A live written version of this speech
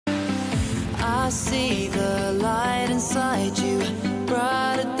I see the light inside you,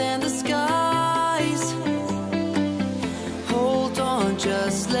 brighter than the skies. Hold on,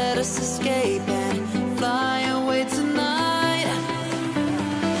 just let us escape and fly away tonight.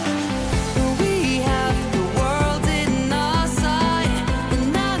 We have the world in our sight,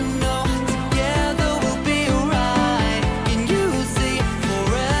 and I know together we'll be alright. Can you see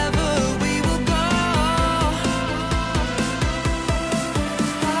forever we will go?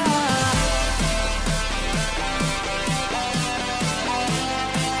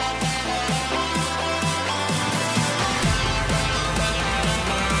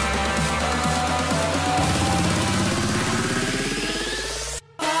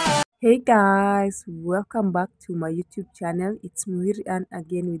 Hey guys, welcome back to my YouTube channel. It's Miriam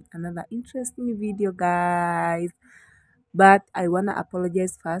again with another interesting video, guys. But I wanna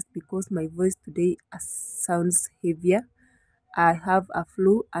apologize first because my voice today sounds heavier. I have a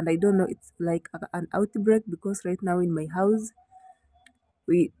flu and I don't know, it's like an outbreak because right now in my house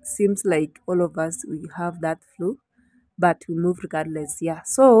we seems like all of us we have that flu, but we move regardless. Yeah,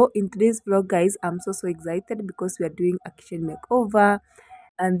 so in today's vlog, guys, I'm so excited because we are doing a kitchen makeover,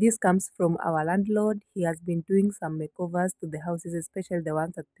 and this comes from our landlord. He has been doing some makeovers to the houses, especially the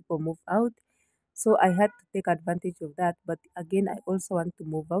ones that people move out. So I had to take advantage of that. But again, I also want to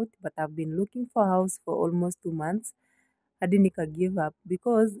move out, but I've been looking for a house for almost 2 months. Hadi nika give up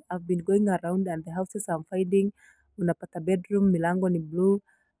because I've been going around and the houses I'm finding, unapata bedroom milango ni blue,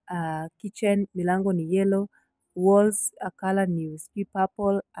 kitchen milango ni yellow, walls color ni sijui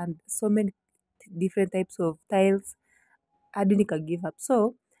purple, and so many different types of tiles. Hadi nika give up.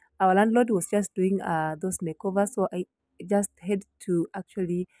 So our landlord was just doing those makeovers, so I just had to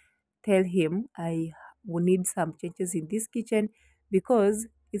actually tell him I will need some changes in this kitchen because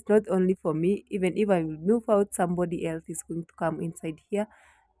it's not only for me. Even if I will move out, somebody else is going to come inside here.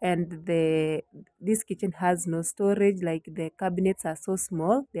 And this kitchen has no storage. Like the cabinets are so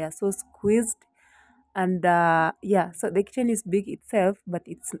small, they are so squeezed. And yeah, so the kitchen is big itself, but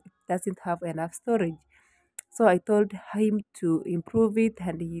it doesn't have enough storage. So I told him to improve it,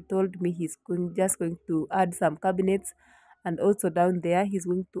 and he told me he's just going to add some cabinets, and also down there he's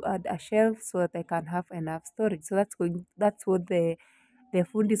going to add a shelf so that I can have enough storage. So that's what the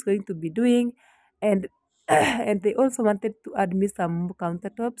food is going to be doing. And and they also wanted to add me some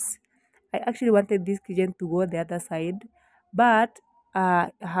countertops. I actually wanted this kitchen to go the other side, but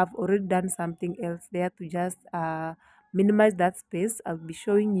I have already done something else there to just minimize that space. I'll be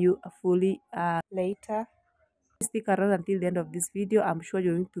showing you a fully later. Stick around until the end of this video. I'm sure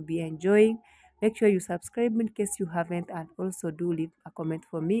you're going to be enjoying. Make sure you subscribe in case you haven't, and also do leave a comment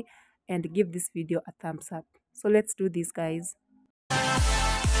for me and give this video a thumbs up. So let's do this, guys.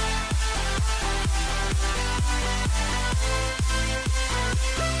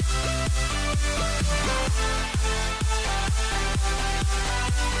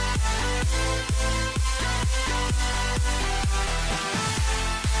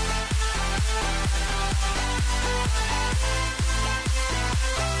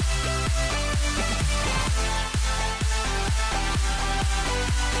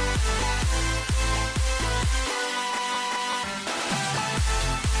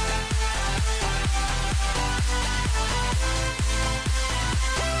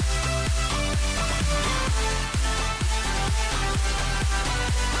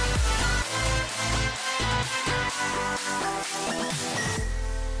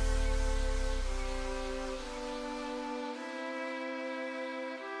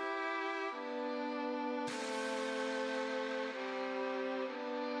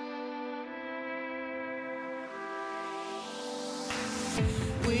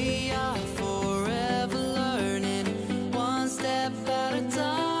 We are forever learning, one step at a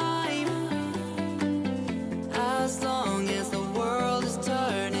time. As long as the world is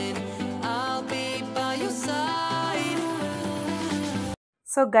turning, I'll be by your side.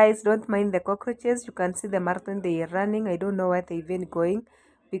 So guys, don't mind the cockroaches. You can see the marathon they are running. I don't know where they're even going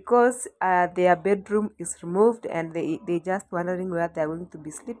because their bedroom is removed, and they just wondering where they're going to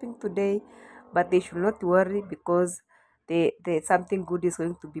be sleeping today. But they should not worry because something good is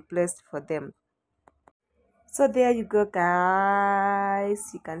going to be placed for them. So there you go,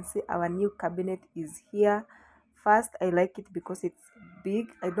 guys. You can see our new cabinet is here. First, I like it because it's big.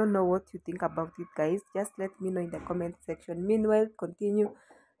 I don't know what you think about it, guys. Just let me know in the comment section. Meanwhile, continue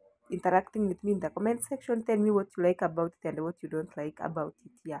interacting with me in the comment section. Tell me what you like about it and what you don't like about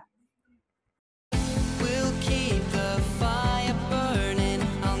it. Yeah. We'll keep the fire burning.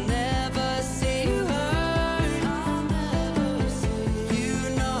 I'll never see you hurt.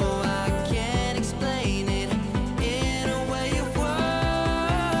 You know I can't explain it in a way of words.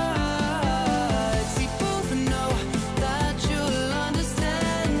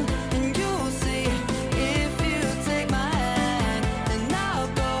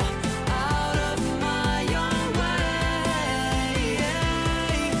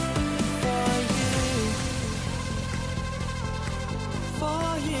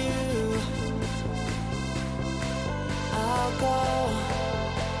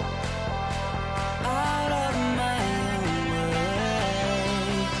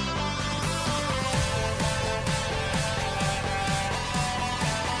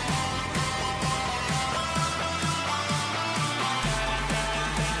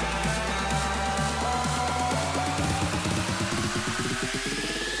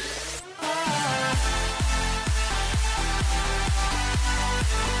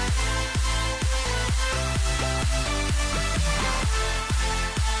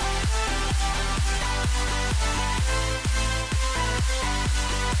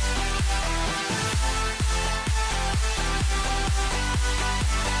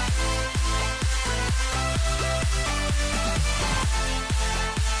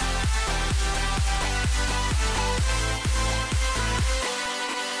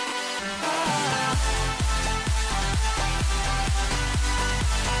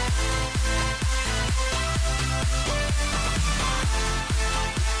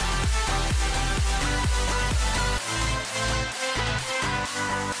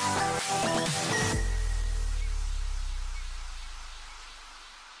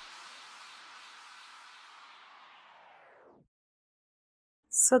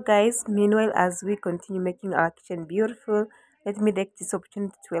 So guys, meanwhile as we continue making our kitchen beautiful, let me take this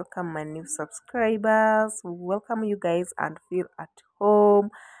opportunity to welcome my new subscribers. Welcome you guys and feel at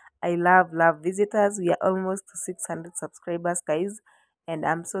home. I love visitors. We are almost to 600 subscribers guys, and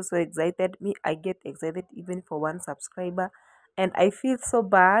I'm so excited. Me, I get excited even for one subscriber, and I feel so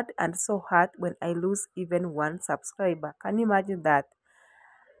bad and so hurt when I lose even one subscriber. Can you imagine that?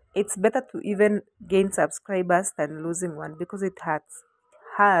 It's better to even gain subscribers than losing one because it hurts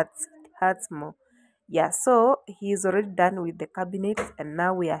more. Yeah, so he's already done with the cabinets, and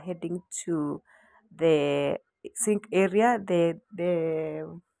now we are heading to the sink area, the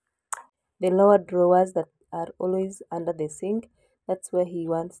lower drawers that are always under the sink. That's where he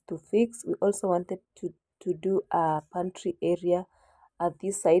wants to fix. We also wanted to do a pantry area at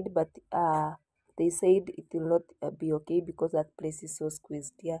this side, but they said it will not be okay because that place is so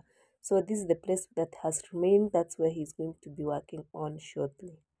squeezed. Yeah, so this is the place that has remained. That's where he's going to be working on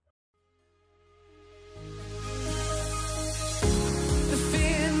shortly. The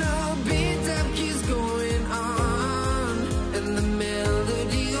fear no beat up keeps going on, and the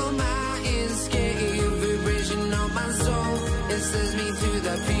melody on my ears, getting vibration on my soul. It sends me to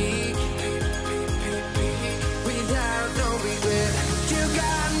the peak without no regret. You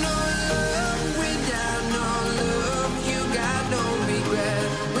got no love without no love. You got no regret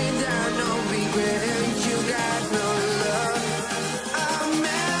without no regret. You got no love. A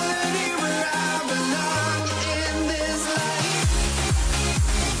melody where I belong in this life.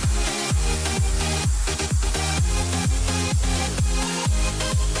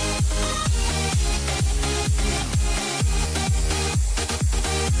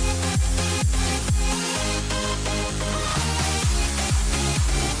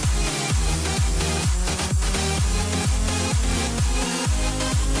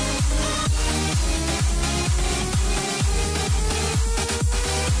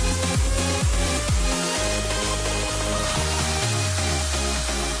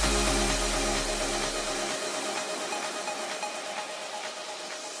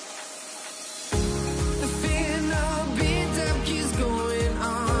 The fear no beat up keeps going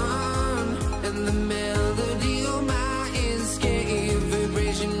on, and the melody on my ears, getting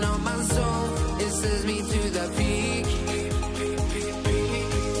vibration on my soul. It sends me to the peak.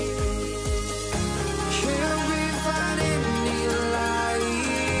 Can't we find any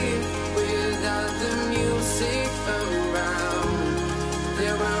light without the music around?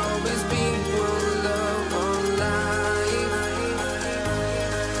 There will always be one love on life.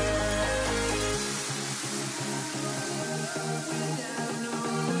 Without no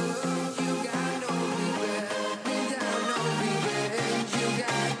love, you got no regret. Without no regret, you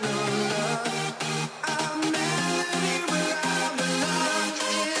got no love. A melody where I belong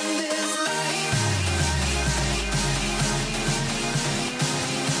in this life.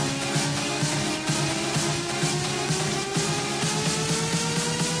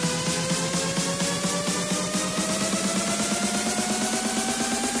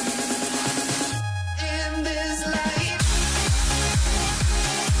 In this life.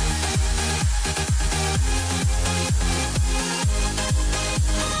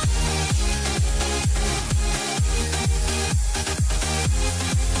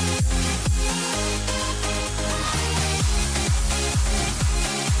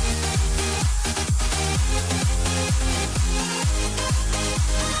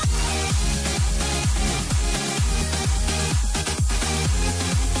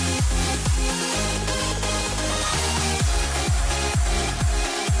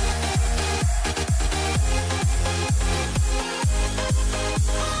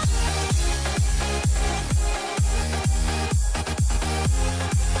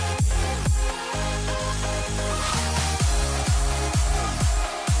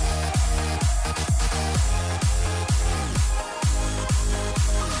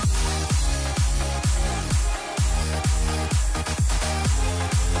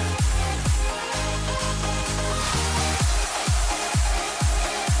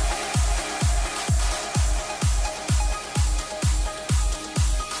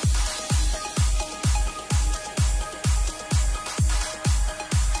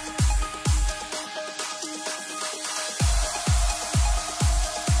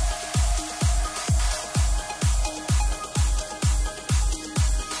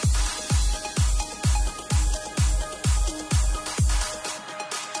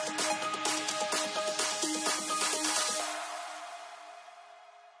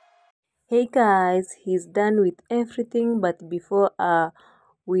 Hey guys, he's done with everything, but before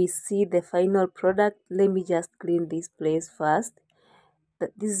we see the final product, let me just clean this place first.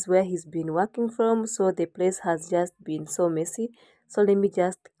 This is where he's been working from, so the place has just been so messy. So let me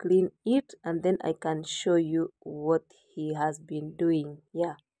just clean it and then I can show you what he has been doing.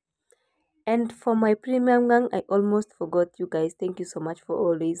 Yeah. And for my premium gang, I almost forgot you guys. Thank you so much for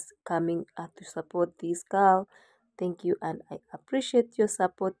always coming to support this girl. Thank you, and I appreciate your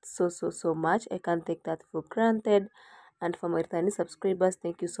support so much. I can't take that for granted. And for my returning subscribers,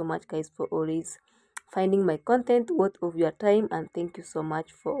 thank you so much guys for always finding my content worth of your time, and thank you so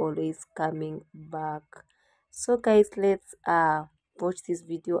much for always coming back. So guys, let's watch this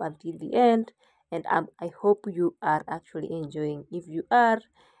video until the end, and I hope you are actually enjoying. If you are,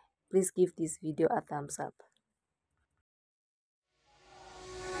 please give this video a thumbs up.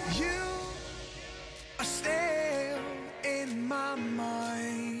 You are still in my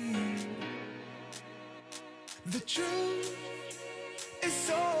mind. The truth is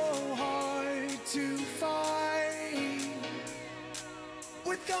so hard to find.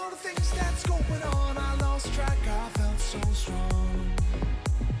 With all the things that's going on, I lost track, I felt so strong.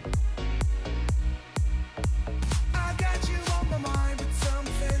 I got you on my mind, but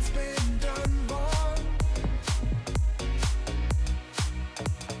something's been done wrong.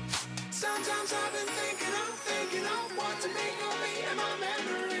 Sometimes I've been thinking of what to make of me and my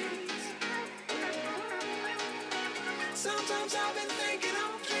memories. Sometimes I've been thinking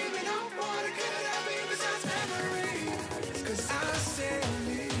of, dreaming of what it could have been besides memories. 'Cause I still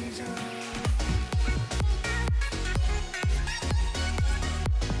need you.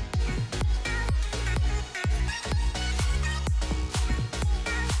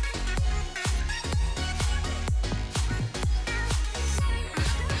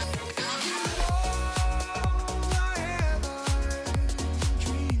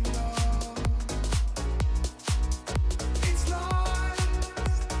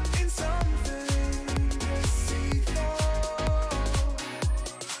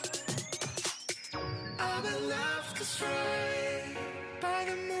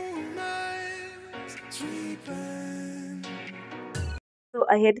 So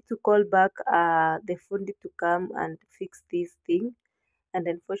I had to call back the fundie to come and fix this thing, and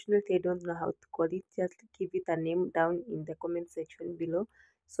unfortunately I don't know how to call it. Just give it a name down in the comment section below.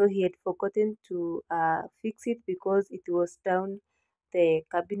 So he had forgotten to fix it because it was down the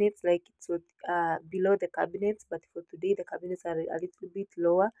cabinets, like it was below the cabinets, but for today the cabinets are a little bit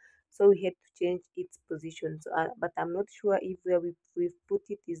lower, so we had to change its position. So but I'm not sure if where we've put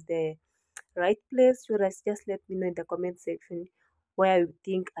it is the right place. So just let me know in the comment section where you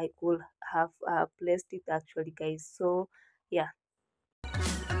think I could have placed it actually, guys. So yeah.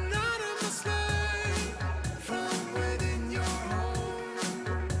 Anonymous line from within your home.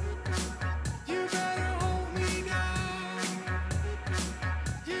 You better hold me down.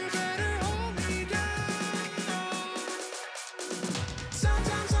 You better hold me down.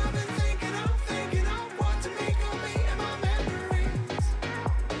 Sometimes I've been thinking of what to make of me and my memories.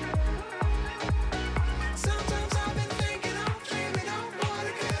 Sometimes I've been thinking of, dreaming of what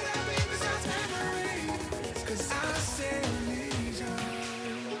it could have been besides memories. 'Cause I still need you.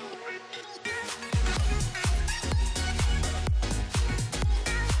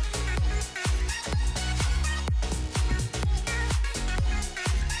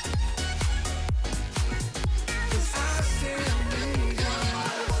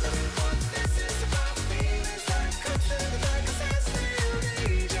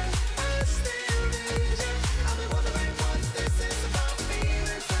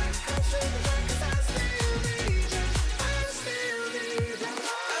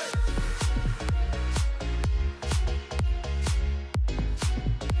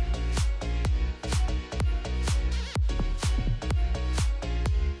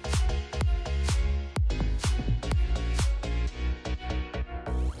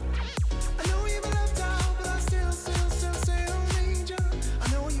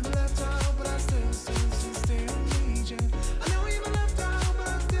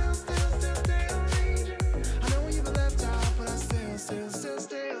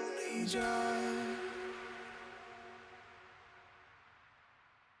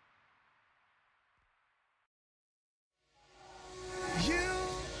 You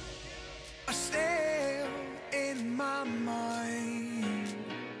are still in my mind.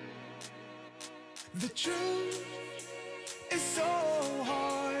 The truth is so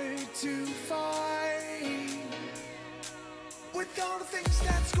hard to find. With all the things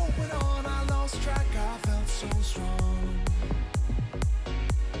that's going on, I lost track, I felt so strong.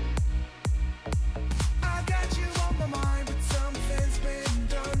 I got you on my mind, but something's been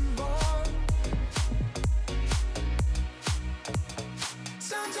done wrong.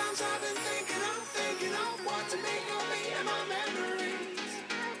 Sometimes I've been thinking of what to make of me and my memories.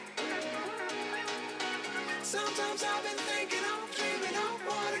 Sometimes I've been thinking of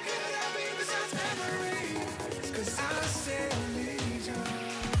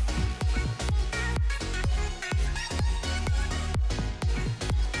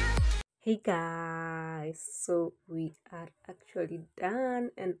Hey guys, so we are actually done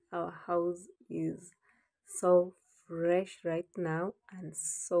and our house is so fresh right now and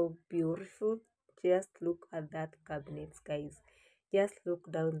so beautiful. Just look at that cabinets, guys. Just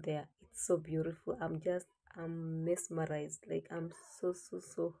look down there. It's so beautiful. I'm mesmerized. Like I'm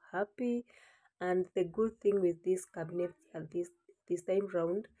so happy. And the good thing with these cabinets at this time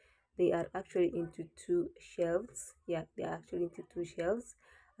round, they are actually into two shelves. Yeah, they are actually into two shelves,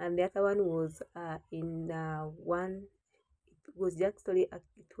 and the other one was in one. It was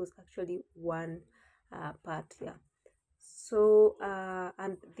actually one part. Yeah. So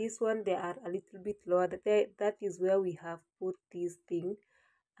and this one they are a little bit lower. That is where we have put this thing,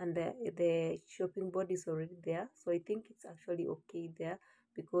 and the shopping board is already there. So I think it's actually okay there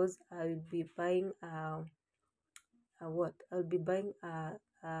because I will be buying what I'll be buying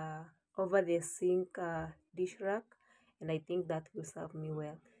over the sink dish rack, and I think that will serve me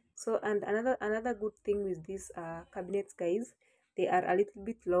well. So and another good thing with these cabinets, guys, they are a little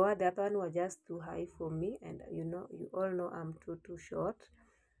bit lower. The other one was just too high for me, and you all know I'm too short.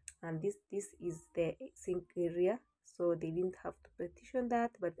 And this is the sink area, so they didn't have to partition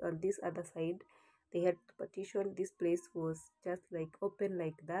that, but on this other side they had to partition. This place was just like open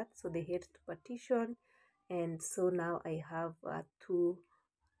like that, so they had to partition. And so now I have two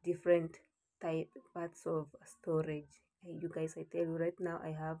different type parts of storage. You guys, I tell you right now,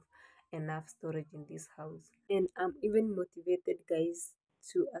 I have enough storage in this house, and I'm even motivated, guys,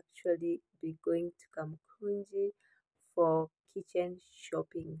 to actually be going to Kamkunji for kitchen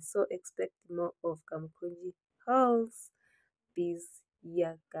shopping. So expect more of Kamkunji hauls this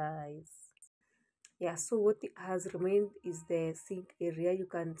year, guys. Yeah, so what has remained is the sink area. You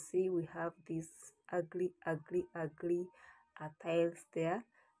can see we have these ugly tiles there.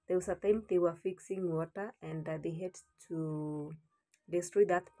 There was a time they were fixing water, and they had to destroy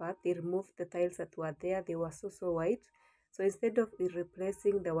that part. They removed the tiles that were there. They were so white. So instead of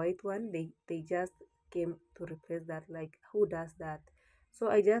replacing the white one, they just came to replace that. Like, who does that? So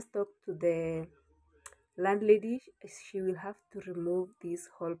I just talked to the landlady. She will have to remove this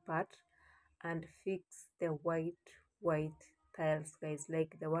whole part and fix the white tiles, guys,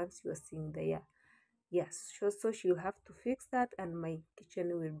 like the ones you are seeing there. Yes, so she'll have to fix that, and my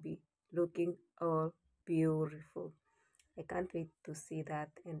kitchen will be looking all beautiful. I can't wait to see that.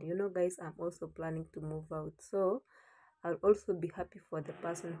 And guys, I'm also planning to move out, so I'll also be happy for the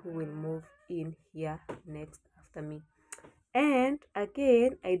person who will move in here next after me. And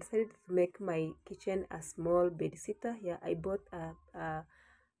again, I decided to make my kitchen a small bed sitter. Yeah, I bought a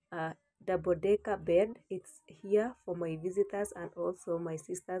double decker bed. It's here for my visitors, and also my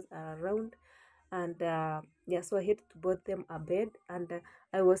sisters are around. And yeah, so I had to bought them a bed, and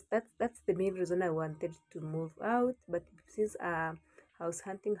that's the main reason I wanted to move out. But since house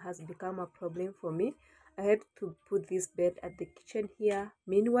hunting has become a problem for me, I had to put this bed at the kitchen here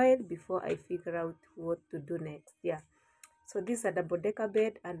meanwhile before I figure out what to do next. Yeah, so this is a double decker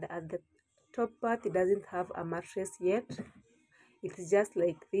bed, and at the top part it doesn't have a mattress yet. It's just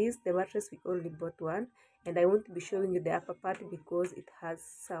like this. The mattress, we only bought one, and I won't be showing you the upper part because it has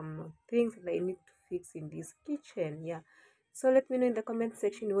some things that I need to fix in this kitchen. Yeah, so let me know in the comment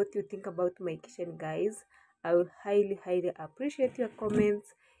section what you think about my kitchen, guys. I will highly appreciate your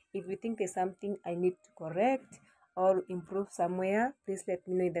comments. If you think there's something I need to correct or improve somewhere, please let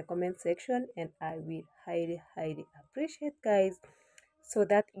me know in the comment section, and I will highly appreciate, guys. So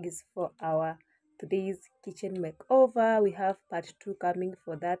that is for our today's kitchen makeover. We have part 2 coming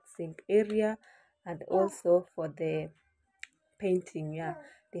for that sink area, and also for the painting. Yeah,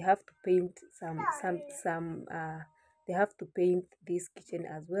 they have to paint some they have to paint this kitchen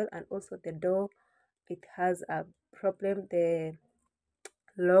as well. And also the door, it has a problem.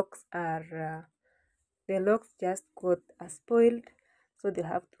 Locks are the locks just got spoiled, so they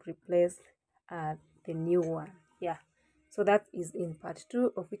have to replace uh, the new one. Yeah, so that is in part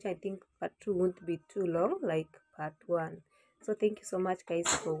 2, of which I think part 2 won't be too long like part 1. So thank you so much, guys,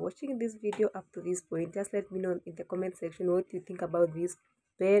 for watching this video up to this point. Just let me know in the comment section what you think about this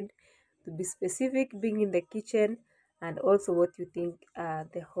bed, to be specific, being in the kitchen, and also what you think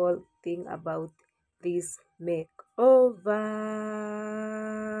the whole thing about this makeover.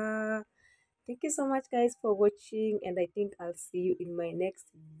 Thank you so much, guys, for watching, and I think I'll see you in my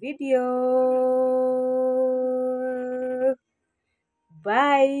next video.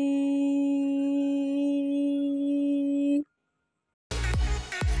 Bye.